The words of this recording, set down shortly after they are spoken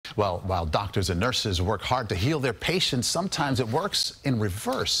Well, while doctors and nurses work hard to heal their patients, sometimes it works in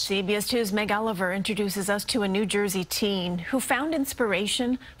reverse. CBS 2's Meg Oliver introduces us to a New Jersey teen who found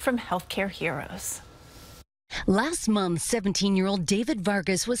inspiration from healthcare heroes. Last month, 17-year-old David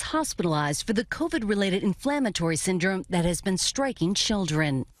Vargas was hospitalized for the COVID-related inflammatory syndrome that has been striking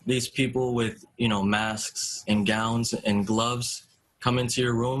children. These people with, masks and gowns and gloves come into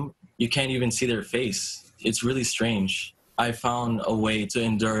your room. You can't even see their face. It's really strange. I found a way to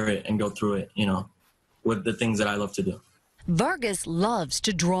endure it and go through it, with the things that I love to do. Vargas loves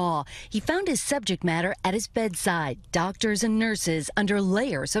to draw. He found his subject matter at his bedside, doctors and nurses under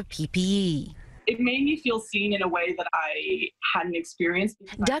layers of PPE. It made me feel seen in a way that I hadn't experienced.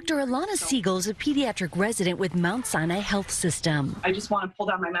 Dr. Alana Siegel is a pediatric resident with Mount Sinai Health System. I just want to pull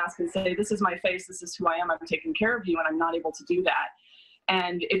down my mask and say, this is my face, this is who I am, I'm taking care of you, and I'm not able to do that.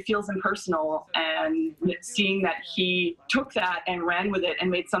 And it feels impersonal, and seeing that he took that and ran with it and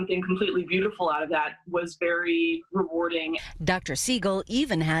made something completely beautiful out of that was very rewarding. Dr. Siegel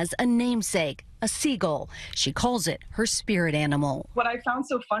even has a namesake, a seagull. She calls it her spirit animal. What I found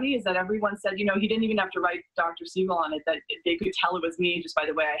so funny is that everyone said, he didn't even have to write Dr. Siegel on it, that they could tell it was me just by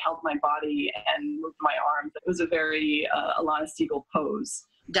the way I held my body and moved my arms. It was a very Alana Siegel pose.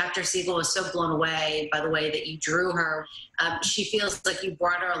 Dr. Siegel was so blown away by the way that you drew her. She feels like you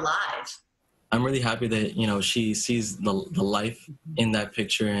brought her alive. I'm really happy that, she sees the life in that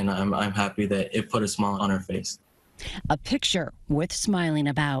picture, and I'm happy that it put a smile on her face. A picture worth smiling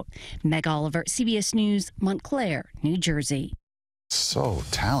about. Meg Oliver, CBS News, Montclair, New Jersey. So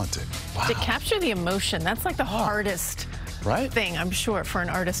talented. Wow. To capture the emotion, that's like the hardest thing, I'm sure, for an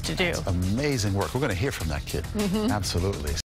artist to do. Amazing work. We're going to hear from that kid. Absolutely.